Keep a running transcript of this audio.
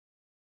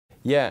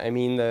Yeah, I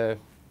mean, the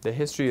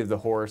history of the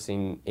horse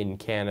in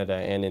Canada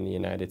and in the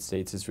United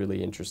States is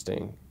really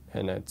interesting,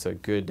 and it's a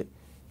good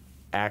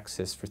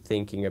axis for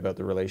thinking about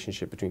the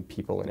relationship between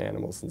people and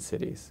animals in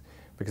cities.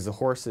 Because the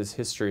horse's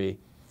history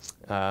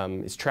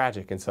is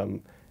tragic in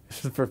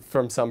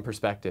from some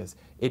perspectives.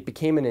 It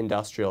became an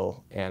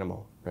industrial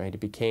animal, right? It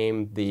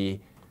became the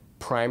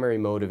primary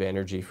mode of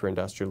energy for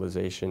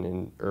industrialization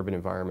in urban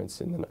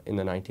environments in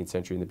the 19th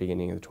century and the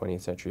beginning of the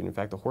 20th century. And in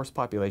fact, the horse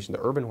population,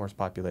 the urban horse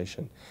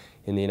population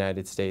in the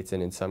United States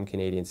and in some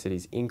Canadian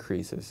cities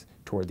increases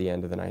toward the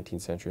end of the 19th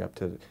century up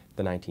to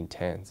the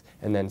 1910s,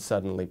 and then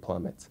suddenly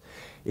plummets.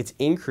 Its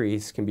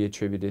increase can be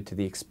attributed to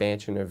the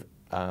expansion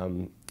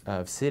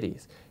of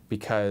cities,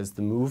 because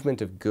the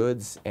movement of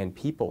goods and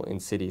people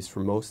in cities for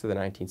most of the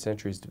 19th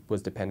century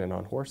was dependent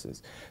on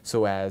horses.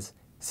 So as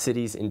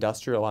cities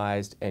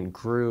industrialized and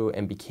grew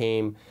and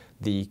became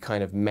the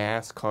kind of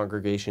mass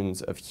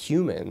congregations of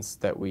humans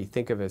that we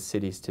think of as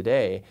cities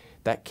today,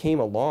 that came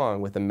along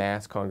with the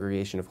mass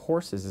congregation of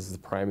horses as the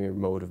primary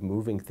mode of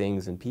moving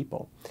things and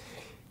people.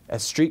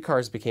 As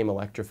streetcars became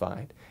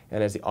electrified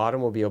and as the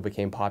automobile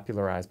became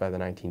popularized by the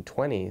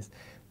 1920s,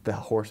 the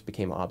horse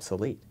became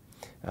obsolete.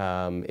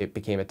 It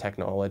became a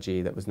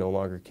technology that was no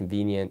longer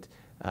convenient,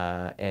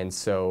 and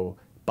so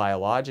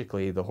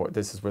biologically,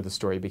 this is where the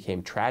story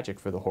became tragic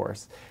for the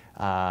horse.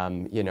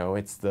 You know,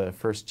 it's the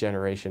first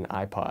generation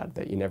iPod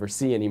that you never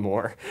see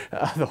anymore.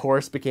 The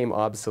horse became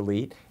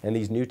obsolete, and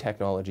these new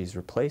technologies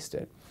replaced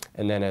it.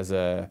 And then as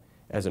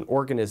an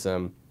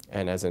organism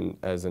and as an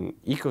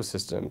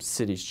ecosystem,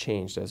 cities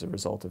changed as a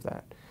result of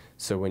that.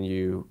 So when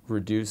you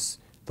reduce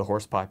the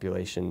horse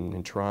population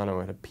in Toronto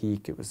at a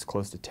peak, it was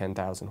close to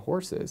 10,000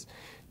 horses,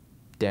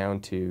 down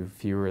to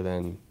fewer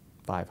than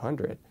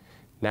 500.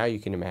 Now you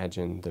can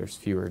imagine there's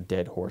fewer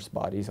dead horse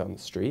bodies on the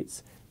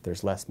streets,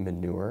 there's less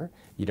manure,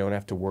 you don't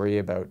have to worry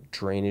about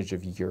drainage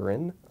of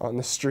urine on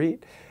the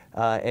street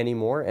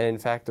anymore, and in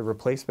fact the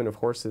replacement of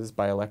horses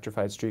by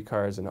electrified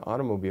streetcars and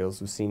automobiles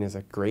was seen as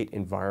a great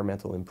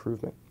environmental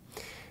improvement.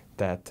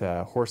 That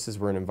horses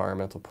were an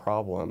environmental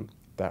problem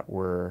that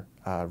were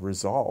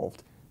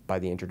resolved by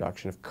the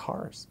introduction of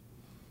cars.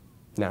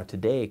 Now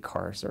today,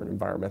 cars are an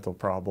environmental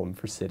problem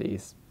for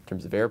cities in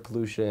terms of air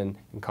pollution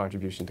and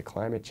contribution to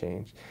climate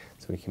change.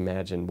 So we can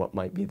imagine what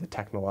might be the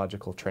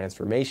technological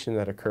transformation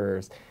that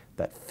occurs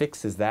that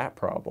fixes that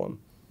problem,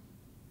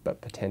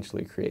 but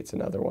potentially creates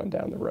another one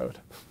down the road.